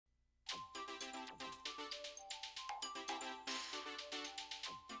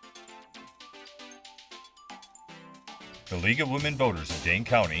The League of Women Voters of Dane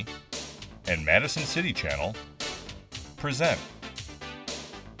County and Madison City Channel present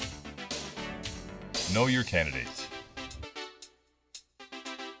Know Your Candidates.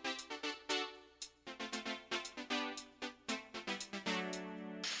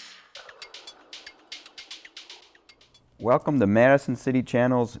 Welcome to Madison City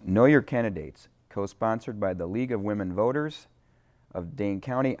Channel's Know Your Candidates, co-sponsored by the League of Women Voters of Dane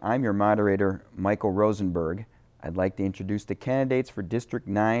County. I'm your moderator, Michael Rosenberg. I'd like to introduce the candidates for District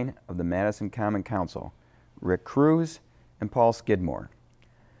 9 of the Madison Common Council, Rick Cruz and Paul Skidmore.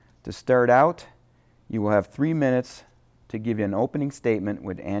 To start out, you will have 3 minutes to give you an opening statement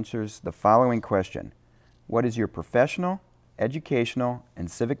which answers the following question. What is your professional, educational,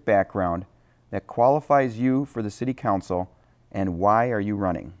 and civic background that qualifies you for the City Council, and why are you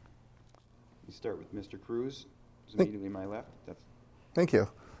running? You start with Mr. Cruz, who's immediately my left. Thank you.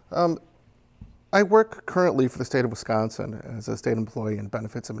 I work currently for the state of Wisconsin as a state employee in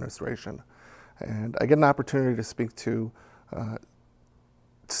benefits administration, and I get an opportunity to speak to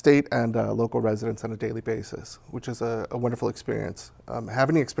state and local residents on a daily basis, which is a wonderful experience.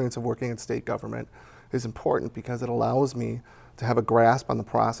 Having the experience of working in state government is important because it allows me to have a grasp on the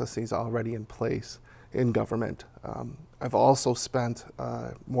processes already in place in government. I've also spent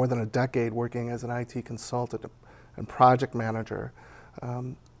more than a decade working as an IT consultant and project manager,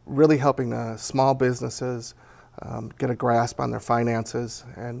 really helping small businesses get a grasp on their finances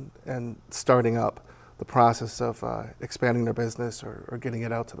and starting up the process of expanding their business or getting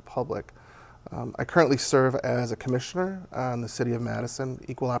it out to the public. I currently serve as a commissioner on the City of Madison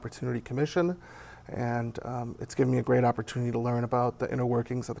Equal Opportunity Commission, and it's given me a great opportunity to learn about the inner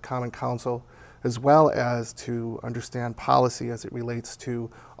workings of the Common Council, as well as to understand policy as it relates to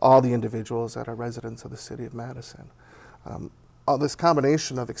all the individuals that are residents of the City of Madison. All this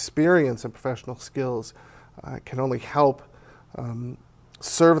combination of experience and professional skills can only help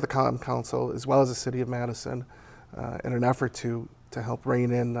serve the Common Council as well as the City of Madison in an effort to help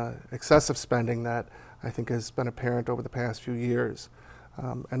rein in excessive spending that I think has been apparent over the past few years.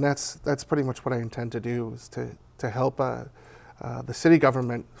 And that's pretty much what I intend to do, is to help the city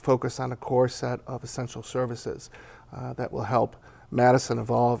government focus on a core set of essential services that will help Madison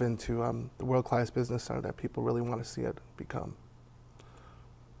evolve into the world-class business center that people really want to see it become.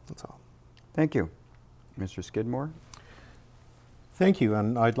 That's all. Thank you. Mr. Skidmore? Thank you,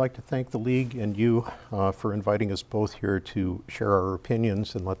 and I'd like to thank the League and you for inviting us both here to share our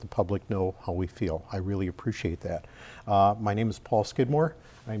opinions and let the public know how we feel. I really appreciate that. My name is Paul Skidmore.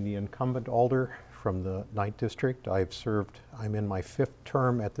 I'm the incumbent alder from the 9th District. I'm in my 5th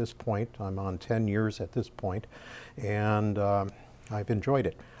term at this point. I'm on 10 years at this point, and I've enjoyed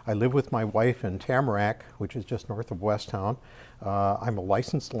it. I live with my wife in Tamarack, which is just north of Westtown. I'm a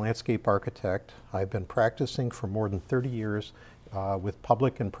licensed landscape architect. I've been practicing for more than 30 years with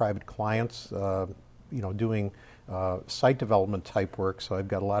public and private clients, doing site development type work, so I've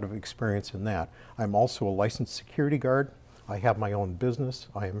got a lot of experience in that. I'm also a licensed security guard. I have my own business.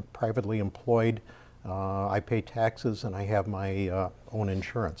 I am privately employed. I pay taxes, and I have my own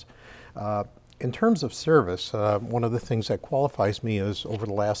insurance. In terms of service, one of the things that qualifies me is over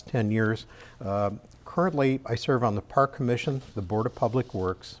the last 10 years, currently I serve on the Park Commission, the Board of Public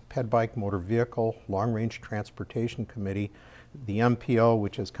Works, Ped Bike Motor Vehicle, Long Range Transportation Committee, the MPO,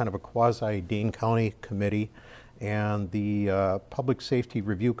 which is kind of a quasi-Dane County committee, and the Public Safety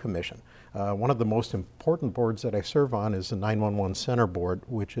Review Commission. One of the most important boards that I serve on is the 911 Center Board,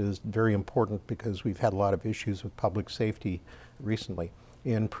 which is very important because we've had a lot of issues with public safety recently.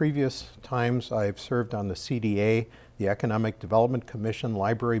 In previous times, I've served on the CDA, the Economic Development Commission,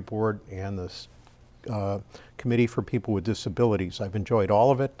 Library Board, and the Committee for People with Disabilities. I've enjoyed all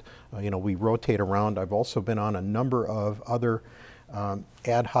of it. We rotate around. I've also been on a number of other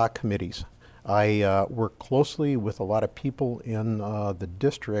ad hoc committees. I work closely with a lot of people in the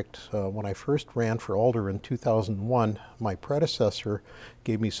district. When I first ran for alder in 2001, my predecessor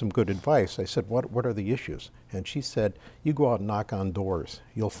gave me some good advice. I said, what are the issues? And she said, you go out and knock on doors.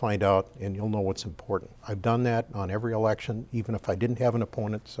 You'll find out and you'll know what's important. I've done that on every election, even if I didn't have an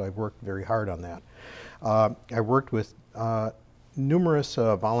opponent, so I've worked very hard on that. I worked with numerous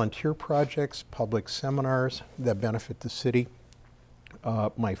volunteer projects, public seminars that benefit the city.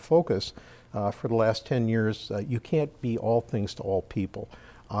 My focus for the last 10 years, you can't be all things to all people.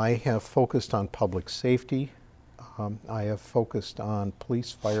 I have focused on public safety. I have focused on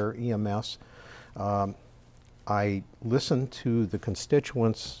police, fire, EMS. I listen to the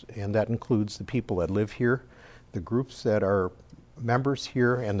constituents, and that includes the people that live here, the groups that are members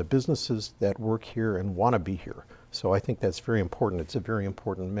here, and the businesses that work here and want to be here. So I think that's very important. It's a very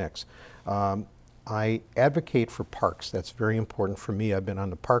important mix. I advocate for parks. That's very important for me. I've been on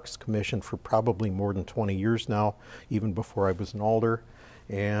the Parks Commission for probably more than 20 years now, even before I was an alder,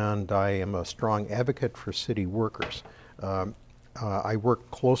 and I am a strong advocate for city workers. I work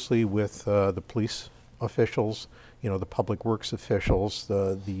closely with the police officials, the public works officials,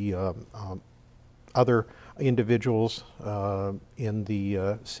 the other individuals in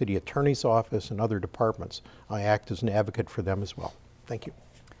the city attorney's office and other departments. I act as an advocate for them as well. Thank you.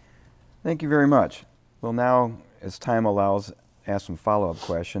 Thank you very much. Well, now, as time allows, ask some follow-up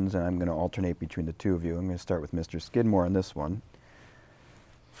questions, and I'm going to alternate between the two of you. I'm going to start with Mr. Skidmore on this one.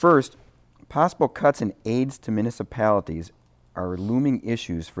 First, possible cuts in aids to municipalities are looming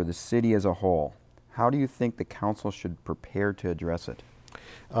issues for the city as a whole. How do you think the council should prepare to address it?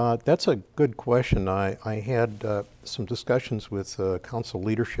 That's a good question. I had some discussions with council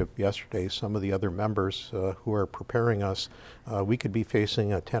leadership yesterday, some of the other members who are preparing us. We could be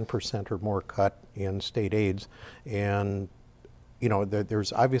facing a 10% or more cut in state aids, and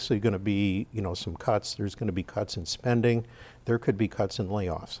there's obviously going to be some cuts. There's going to be cuts in spending. There could be cuts in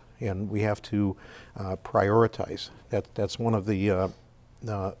layoffs, and we have to prioritize. That's one of the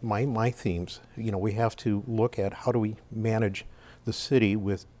my themes. We have to look at how do we manage the city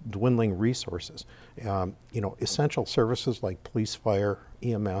with dwindling resources. Essential services like police, fire,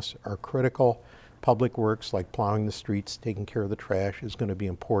 EMS are critical. Public works like plowing the streets, taking care of the trash is going to be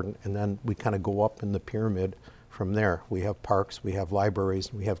important, and then we kind of go up in the pyramid from there. We have parks, we have libraries,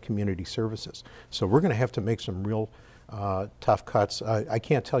 and we have community services. So we're going to have to make some real tough cuts. I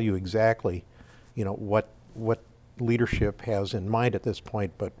can't tell you exactly, what leadership has in mind at this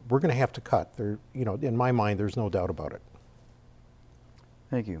point, but we're going to have to cut. In my mind, there's no doubt about it.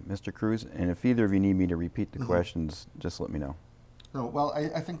 Thank you, Mr. Cruz. And if either of you need me to repeat the questions, just let me know. No, well,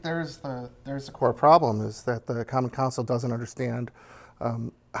 I think there's the core problem is that the Common Council doesn't understand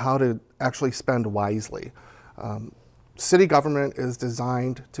how to actually spend wisely. City government is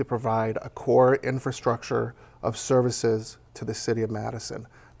designed to provide a core infrastructure of services to the city of Madison.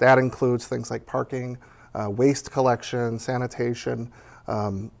 That includes things like parking, waste collection, sanitation,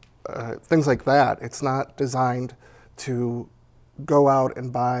 things like that. It's not designed to go out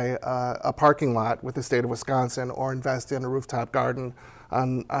and buy a parking lot with the state of Wisconsin or invest in a rooftop garden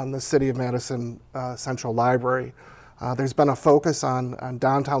on the City of Madison Central Library. There's been a focus on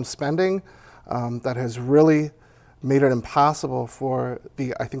downtown spending that has really made it impossible for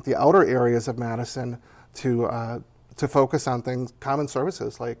I think the outer areas of Madison to focus on things, common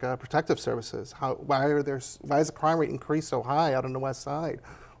services like protective services. Why is the crime rate increased so high out on the west side?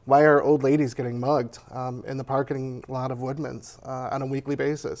 Why are old ladies getting mugged in the parking lot of Woodman's on a weekly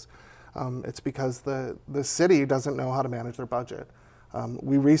basis? It's because the city doesn't know how to manage their budget.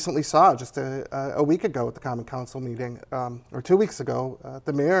 We recently saw just a week ago at the Common Council meeting, or 2 weeks ago,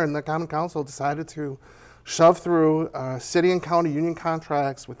 the mayor and the Common Council decided to shove through city and county union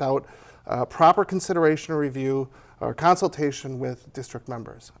contracts without proper consideration or review or consultation with district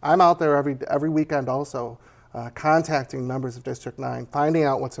members. I'm out there every weekend also contacting members of District 9, finding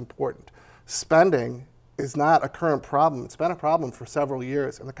out what's important. Spending is not a current problem. It's been a problem for several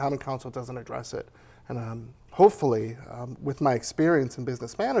years, and the Common Council doesn't address it. And hopefully, with my experience in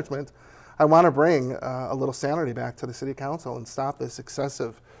business management, I want to bring a little sanity back to the City Council and stop this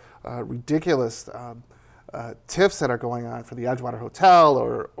excessive, ridiculous TIFs that are going on for the Edgewater Hotel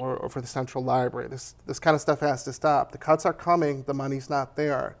or for the Central Library. This kind of stuff has to stop. The cuts are coming, the money's not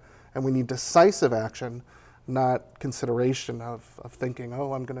there, and we need decisive action, not consideration of thinking,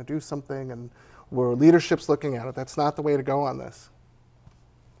 oh, I'm going to do something and where leadership's looking at it. That's not the way to go on this.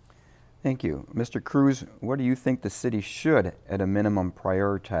 Thank you. Mr. Cruz, what do you think the city should, at a minimum,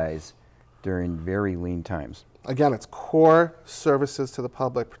 prioritize during very lean times? Again, it's core services to the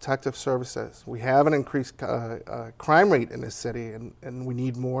public, protective services. We have an increased crime rate in this city, and we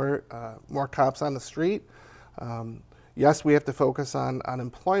need more cops on the street. Yes, we have to focus on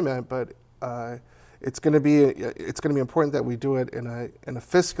employment, but it's going to be important that we do it in a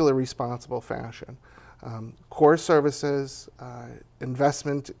fiscally responsible fashion. Core services,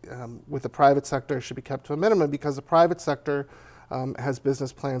 investment with the private sector should be kept to a minimum because the private sector has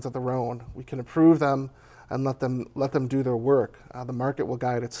business plans of their own. We can approve them and let them do their work. The market will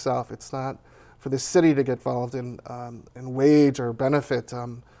guide itself. It's not for the city to get involved in wage or benefit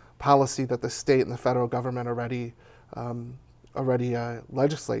policy that the state and the federal government already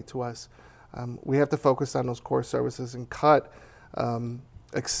legislate to us. We have to focus on those core services and cut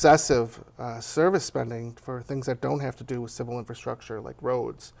excessive service spending for things that don't have to do with civil infrastructure like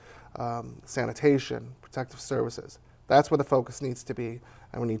roads, sanitation, protective services. That's where the focus needs to be,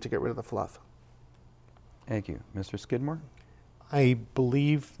 and we need to get rid of the fluff. Thank you. Mr. Skidmore? I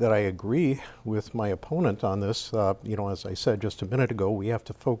believe that I agree with my opponent on this. As I said just a minute ago, we have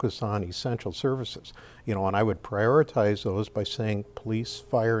to focus on essential services, and I would prioritize those by saying police,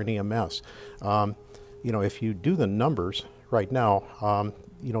 fire, and EMS. If you do the numbers right now,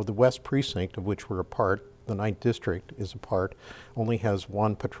 the West Precinct, of which we're a part, the 9th District is a part, only has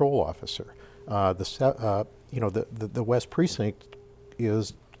one patrol officer. The West Precinct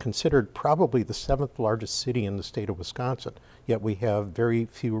is considered probably the 7th largest city in the state of Wisconsin, yet we have very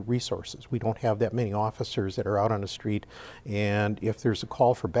few resources. We don't have that many officers that are out on the street, and if there's a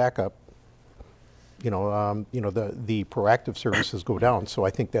call for backup, the proactive services go down. So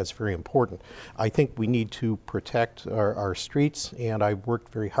I think that's very important. I think we need to protect our streets, and I've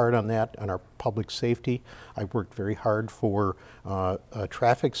worked very hard on that, on our public safety. I've worked very hard for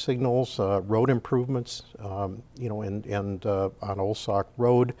traffic signals, road improvements, and on Old Sauk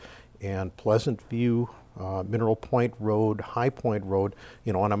Road and Pleasant View, Mineral Point Road, High Point Road,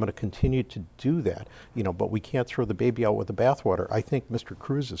 and I'm going to continue to do that, but we can't throw the baby out with the bathwater. I think Mr.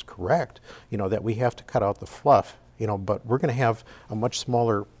 Cruz is correct, that we have to cut out the fluff, but we're going to have a much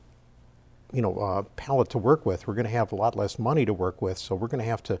smaller, palette to work with. We're going to have a lot less money to work with, so we're going to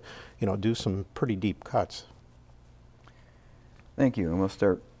have to, do some pretty deep cuts. Thank you, and we'll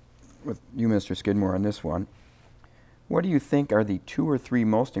start with you, Mr. Skidmore, on this one. What do you think are the 2 or 3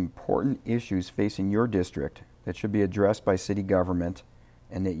 most important issues facing your district that should be addressed by city government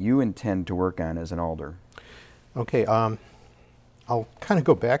and that you intend to work on as an alder? Okay, I'll kind of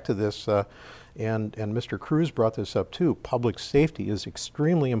go back to this, and Mr. Cruz brought this up too. Public safety is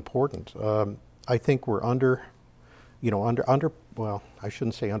extremely important. I think we're well, I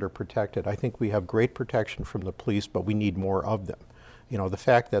shouldn't say underprotected. I think we have great protection from the police, but we need more of them. The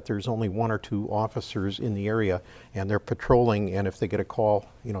fact that there's only 1 or 2 officers in the area and they're patrolling, and if they get a call,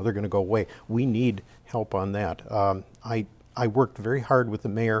 they're going to go away. We need help on that. I worked very hard with the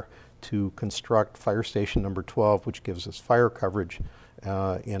mayor to construct Fire Station number 12, which gives us fire coverage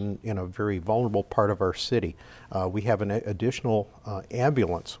in a very vulnerable part of our city. We have an additional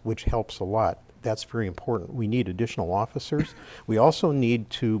ambulance, which helps a lot. That's very important. We need additional officers. We also need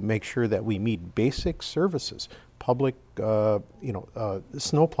to make sure that we meet basic services. Public,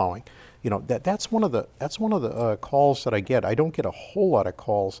 snow plowing, that's one of the calls that I get. I don't get a whole lot of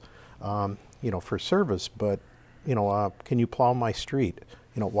calls, for service, but can you plow my street?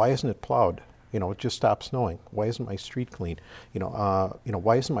 Why isn't it plowed? It just stopped snowing. Why isn't my street clean?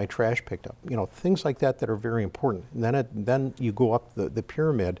 Why isn't my trash picked up? Things like that are very important. And then you go up the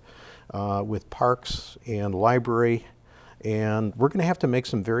pyramid with parks and library. And we're going to have to make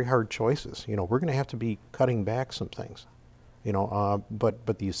some very hard choices. We're going to have to be cutting back some things,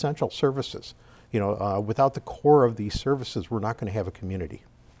 but the essential services, without the core of these services, we're not going to have a community.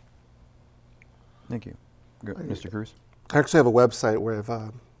 Thank you. Mr. Cruz? I actually have a website where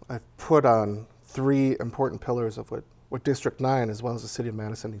I've put on 3 important pillars of what District 9 as well as the City of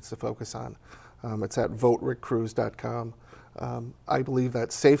Madison needs to focus on. It's at voterickcruz.com. I believe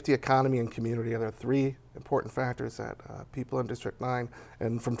that safety, economy, and community are the 3 important factors that people in District 9,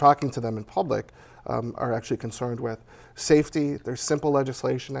 and from talking to them in public, are actually concerned with. Safety, there's simple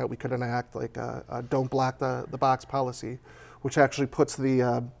legislation that we could enact, like don't block the box policy, which actually puts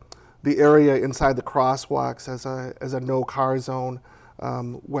the area inside the crosswalks as a no car zone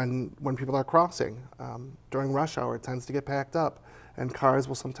when people are crossing. During rush hour, it tends to get packed up, and cars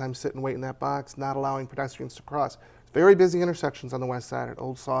will sometimes sit and wait in that box, not allowing pedestrians to cross. Very busy intersections on the west side at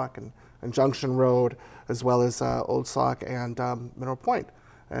Old Sauk and Junction Road, as well as Old Sauk and Mineral Point.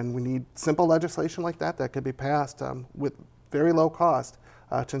 And we need simple legislation like that could be passed with very low cost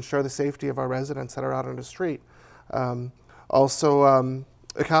to ensure the safety of our residents that are out on the street. Also,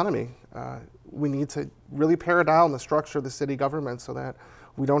 economy. We need to really pare down the structure of the city government so that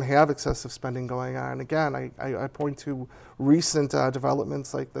we don't have excessive spending going on. Again, I point to recent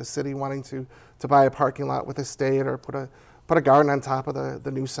developments like the city wanting to buy a parking lot with a state or put a garden on top of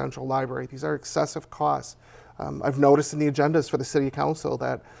the new central library. These are excessive costs. I've noticed in the agendas for the city council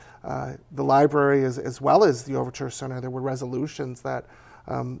that the library, as well as the Overture Center, there were resolutions that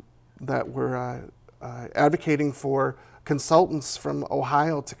were advocating for consultants from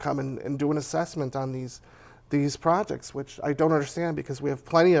Ohio to come and do an assessment on these projects, which I don't understand because we have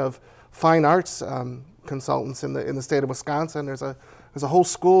plenty of fine arts consultants in the state of Wisconsin. There's a whole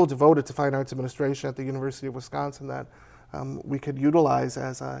school devoted to fine arts administration at the University of Wisconsin that we could utilize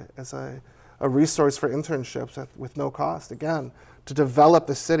as a resource for internships with no cost. Again, to develop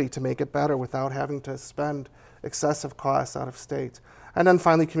the city to make it better without having to spend excessive costs out of state. And then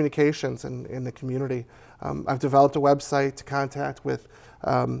finally, communications in the community. I've developed a website to contact with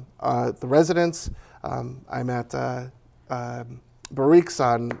the residents. I'm at Barriques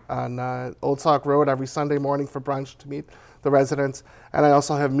on Old Sauk Road every Sunday morning for brunch to meet the residents. And I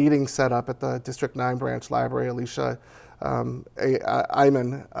also have meetings set up at the District 9 branch library, Alicia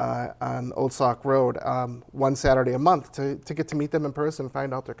Iman on Old Sauk Road, one Saturday a month to get to meet them in person and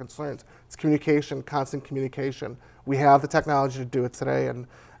find out their concerns. It's communication, constant communication. We have the technology to do it today, and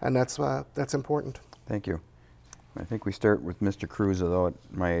that's important. Thank you. I think we start with Mr. Cruz, although at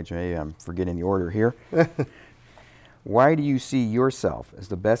my age, I'm forgetting the order here. Why do you see yourself as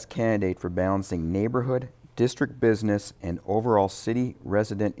the best candidate for balancing neighborhood, district business, and overall city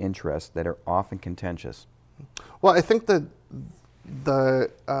resident interests that are often contentious? Well, I think that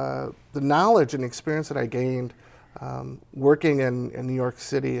the knowledge and experience that I gained working in New York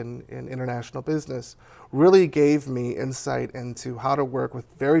City and in international business really gave me insight into how to work with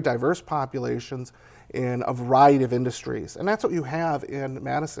very diverse populations in a variety of industries. And that's what you have in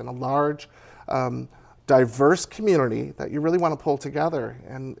Madison, a large, diverse community that you really want to pull together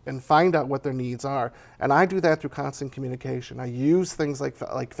and find out what their needs are. And I do that through constant communication. I use things like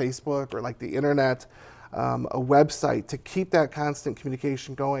Facebook or like the internet, a website to keep that constant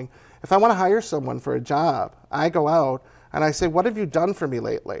communication going. If I want to hire someone for a job, I go out and I say, what have you done for me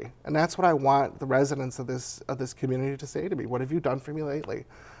lately? And that's what I want the residents of this community to say to me. What have you done for me lately?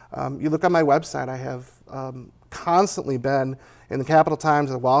 You look on my website, I have constantly been in the Capital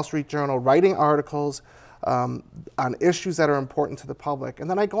Times, the Wall Street Journal, writing articles on issues that are important to the public. And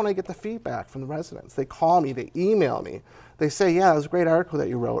then I go and I get the feedback from the residents. They call me, they email me. They say, yeah, that was a great article that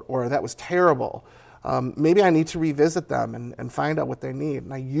you wrote, or that was terrible. Maybe I need to revisit them and find out what they need.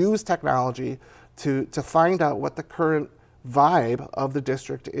 And I use technology to find out what the current vibe of the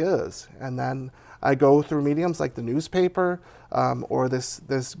district is. And then I go through mediums like the newspaper or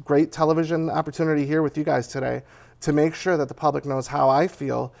this great television opportunity here with you guys today to make sure that the public knows how I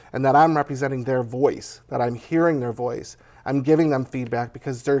feel and that I'm representing their voice, that I'm hearing their voice. I'm giving them feedback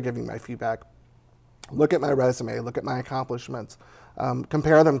because they're giving my feedback. Look at my resume, look at my accomplishments.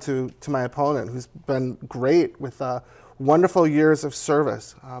 Compare them to my opponent, who's been great with wonderful years of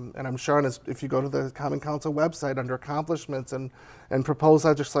service. And I'm sure if you go to the Common Council website under accomplishments and proposed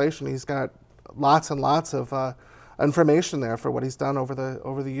legislation, he's got lots and lots of information there for what he's done over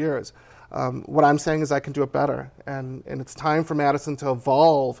the years. What I'm saying is I can do it better, and it's time for Madison to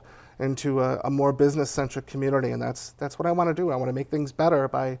evolve into a more business-centric community, and that's what I want to do. I want to make things better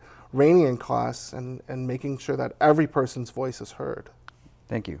by reining in costs and making sure that every person's voice is heard.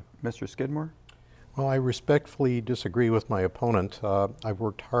 Thank you. Mr. Skidmore? Well, I respectfully disagree with my opponent. I've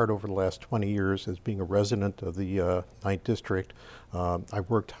worked hard over the last 20 years as being a resident of the 9th District. I've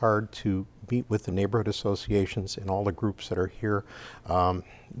worked hard to meet with the neighborhood associations and all the groups that are here.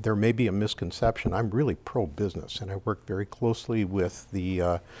 There may be a misconception. I'm really pro-business, and I work very closely with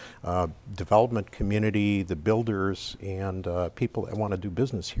the development community, the builders, and people that want to do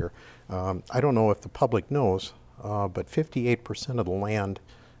business here. I don't know if the public knows, but 58% of the land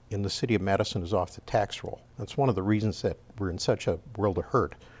in the city of Madison is off the tax roll. That's one of the reasons that we're in such a world of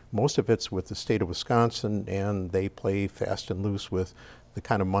hurt. Most of it's with the state of Wisconsin, and they play fast and loose with the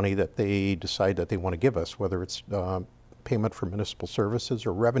kind of money that they decide that they want to give us, whether it's payment for municipal services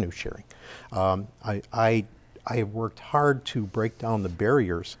or revenue sharing. I have worked hard to break down the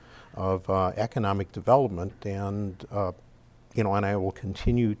barriers of economic development, and and I will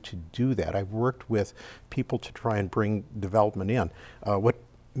continue to do that. I've worked with people to try and bring development in. What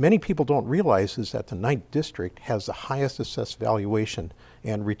many people don't realize is that the 9th District has the highest assessed valuation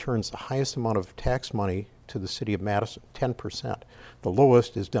and returns the highest amount of tax money to the city of Madison, 10%. The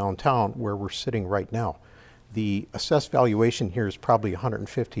lowest is downtown, where we're sitting right now. The assessed valuation here is probably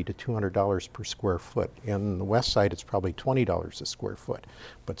 $150 to $200 per square foot. In the west side, it's probably $20 a square foot.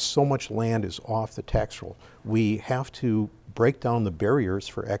 But so much land is off the tax roll. We have to break down the barriers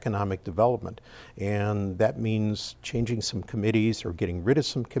for economic development, and that means changing some committees or getting rid of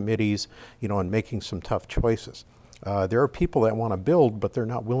some committees, and making some tough choices. There are people that want to build, but they're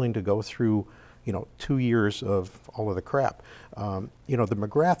not willing to go through 2 years of all of the crap. The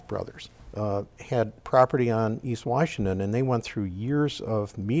McGrath brothers had property on East Washington, and they went through years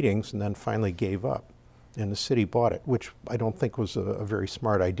of meetings and then finally gave up, and the city bought it, which I don't think was a very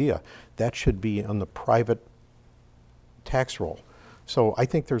smart idea. That should be on the private tax roll. So I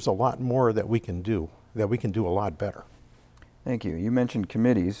think there's a lot more that we can do a lot better. Thank you. You mentioned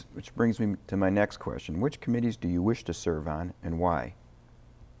committees, which brings me to my next question. Which committees do you wish to serve on, and why?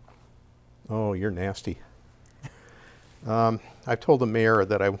 Oh, you're nasty. I've told the mayor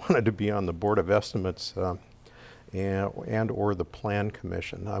that I wanted to be on the Board of Estimates, and or the Plan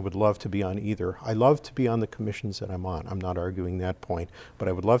Commission. I would love to be on either. I love to be on the commissions that I'm on. I'm not arguing that point, but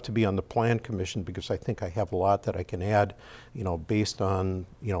I would love to be on the Plan Commission because I think I have a lot that I can add, based on,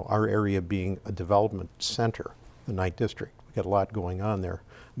 our area being a development center, the 9th District. We've got a lot going on there,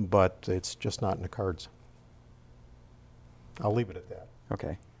 but it's just not in the cards. I'll leave it at that.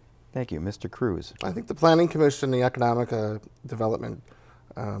 Okay. Thank you. Mr. Cruz. I think the Planning Commission and the Economic Development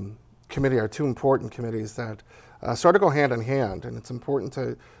Committee are two important committees that sort of go hand in hand, and it's important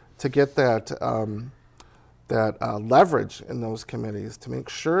to get that leverage in those committees to make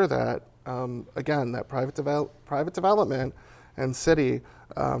sure that again, that private development and city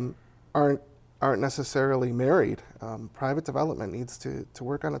aren't necessarily married. Private development needs to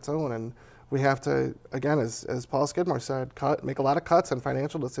work on its own, and we have to, again, as Paul Skidmore said, make a lot of cuts and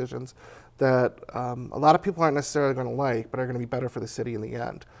financial decisions that a lot of people aren't necessarily going to like, but are going to be better for the city in the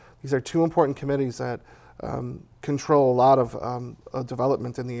end. These are two important committees that control a lot of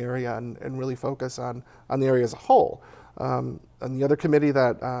development in the area and really focus on the area as a whole. And the other committee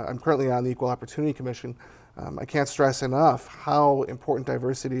that I'm currently on, the Equal Opportunity Commission, I can't stress enough how important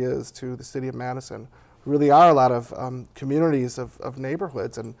diversity is to the city of Madison. We really are a lot of communities of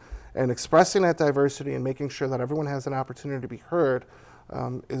neighborhoods, and expressing that diversity and making sure that everyone has an opportunity to be heard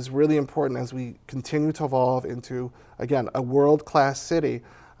is really important as we continue to evolve into, again, a world-class city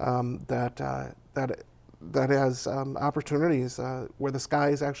that has opportunities where the sky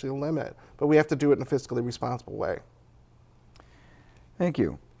is actually the limit. But we have to do it in a fiscally responsible way. Thank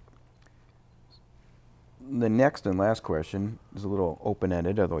you. The next and last question is a little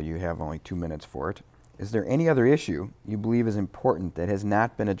open-ended, although you have only 2 minutes for it. Is there any other issue you believe is important that has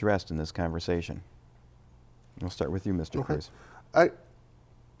not been addressed in this conversation? We'll start with you, Mr. Cruz. I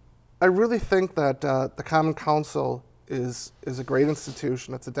really think that the Common Council is a great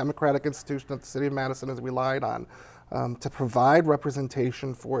institution. It's a democratic institution that the city of Madison has relied on to provide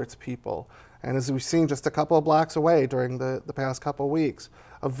representation for its people. And as we've seen just a couple of blocks away during the past couple of weeks,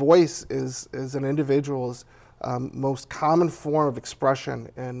 a voice is an individual's most common form of expression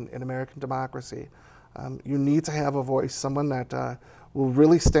in American democracy. You need to have a voice, someone that will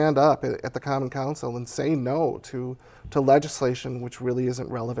really stand up at the Common Council and say no to legislation which really isn't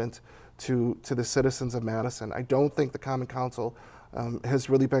relevant to the citizens of Madison. I don't think the Common Council has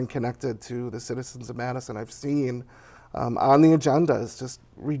really been connected to the citizens of Madison. I've seen on the agendas just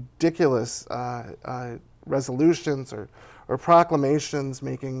ridiculous resolutions or proclamations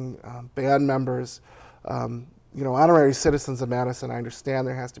making band members, honorary citizens of Madison. I understand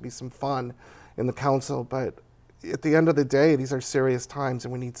there has to be some fun in the council, but at the end of the day, these are serious times,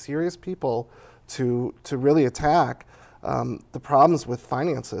 and we need serious people to really attack the problems with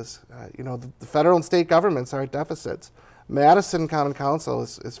finances. The federal and state governments are at deficits. Madison Common Council,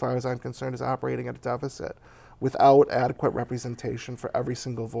 as far as I'm concerned, is operating at a deficit without adequate representation for every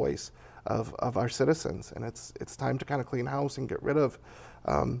single voice of our citizens. And it's time to kind of clean house and get rid of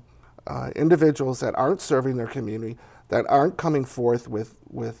individuals that aren't serving their community, that aren't coming forth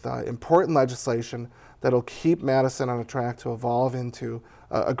with important legislation that'll keep Madison on a track to evolve into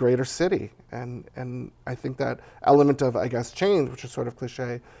a greater city. And I think that element of, change, which is sort of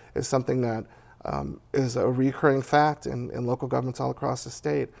cliche, is something that is a recurring fact in local governments all across the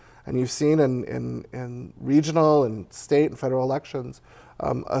state. And you've seen in regional and state and federal elections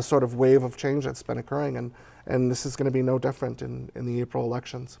a sort of wave of change that's been occurring, and this is going to be no different in the April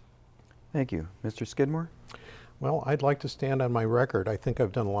elections. Thank you. Mr. Skidmore? Well, I'd like to stand on my record. I think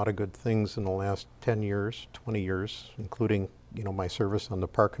I've done a lot of good things in the last 10 years, 20 years, including my service on the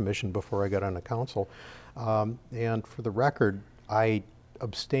Park Commission before I got on the council. And for the record, I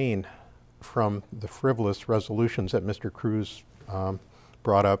abstain from the frivolous resolutions that Mr. Cruz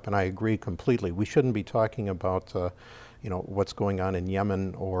brought up, and I agree completely. We shouldn't be talking about what's going on in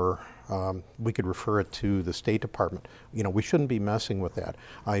Yemen, or we could refer it to the State Department. We shouldn't be messing with that.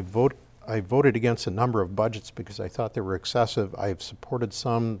 I voted against a number of budgets because I thought they were excessive. I've supported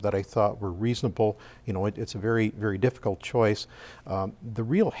some that I thought were reasonable. It's a very, very difficult choice. The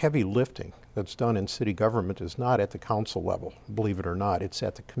real heavy lifting that's done in city government is not at the council level, believe it or not. It's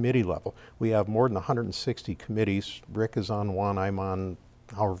at the committee level. We have more than 160 committees. Rick is on one, I'm on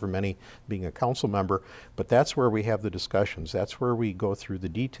however many, being a council member. But that's where we have the discussions. That's where we go through the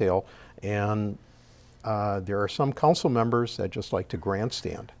detail. And there are some council members that just like to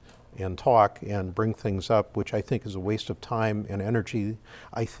grandstand and talk and bring things up, which I think is a waste of time and energy.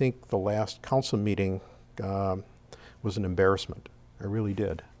 I think the last council meeting was an embarrassment. I really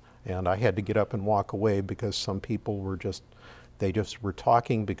did. And I had to get up and walk away because some people were just They just were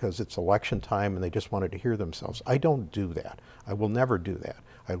talking because it's election time and they just wanted to hear themselves. I don't do that. I will never do that.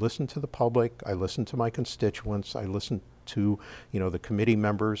 I listen to the public, I listen to my constituents, I listen to, the committee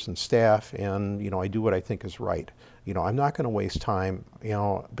members and staff, and, I do what I think is right. I'm not going to waste time,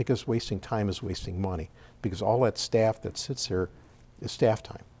 because wasting time is wasting money, because all that staff that sits there is staff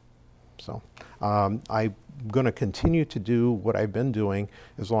time. So I'm going to continue to do what I've been doing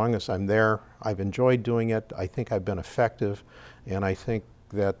as long as I'm there. I've enjoyed doing it. I think I've been effective, and I think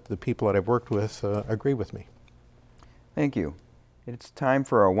that the people that I've worked with agree with me. Thank you. It's time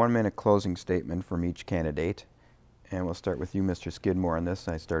for a 1-minute closing statement from each candidate. And we'll start with you, Mr. Skidmore, on this.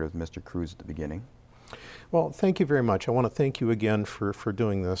 I started with Mr. Cruz at the beginning. Well, thank you very much. I want to thank you again for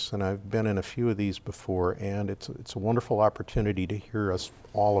doing this, and I've been in a few of these before, and it's a wonderful opportunity to hear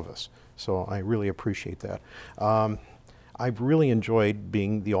all of us. So I really appreciate that. I've really enjoyed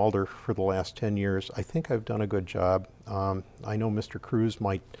being the alder for the last 10 years. I think I've done a good job. I know Mr. Cruz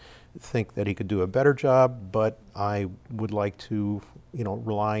might think that he could do a better job, but I would like to,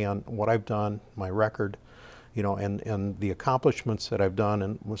 rely on what I've done, my record, and the accomplishments that I've done,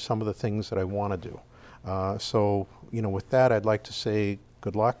 and with some of the things that I want to do. So, with that, I'd like to say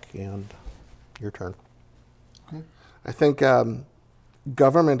good luck, and your turn. Okay. I think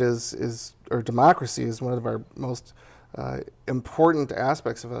government or democracy is one of our most important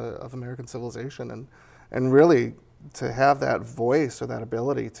aspects of American civilization, and really to have that voice or that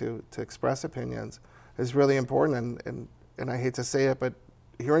ability to express opinions is really important. And I hate to say it, but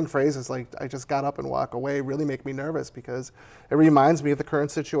hearing phrases like "I just got up and walk away" really make me nervous, because it reminds me of the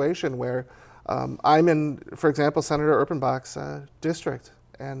current situation where I'm in, for example, Senator Erpenbach's district,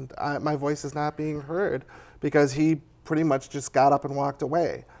 and my voice is not being heard because he pretty much just got up and walked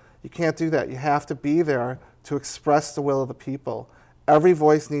away. You can't do that. You have to be there to express the will of the people. Every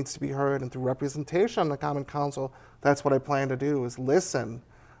voice needs to be heard, and through representation on the Common Council, that's what I plan to do, is listen,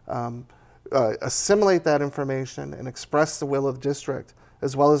 assimilate that information, and express the will of the district,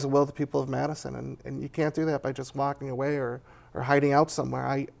 as well as the will of the people of Madison. And you can't do that by just walking away or hiding out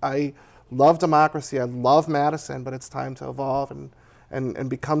somewhere. I love democracy, I love Madison, but it's time to evolve and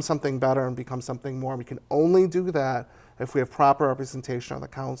become something better and become something more. We can only do that if we have proper representation on the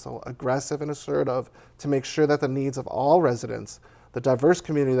council, aggressive and assertive, to make sure that the needs of all residents, the diverse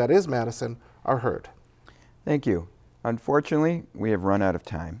community that is Madison, are heard. Thank you. Unfortunately, we have run out of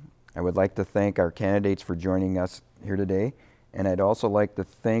time. I would like to thank our candidates for joining us here today, and I'd also like to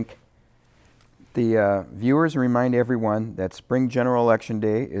thank the viewers and remind everyone that Spring General Election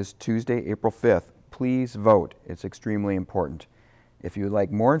Day is Tuesday, April 5th. Please vote. It's extremely important. If you would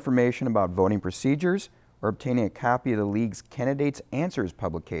like more information about voting procedures or obtaining a copy of the League's Candidates Answers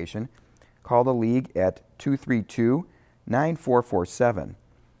publication, call the League at 232-9447.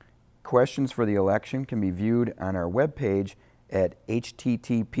 Questions for the election can be viewed on our webpage at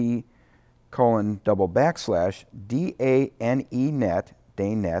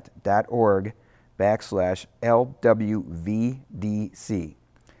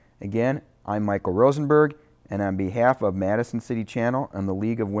Again, I'm Michael Rosenberg, and on behalf of Madison City Channel and the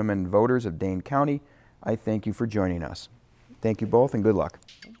League of Women Voters of Dane County, I thank you for joining us. Thank you both, and good luck.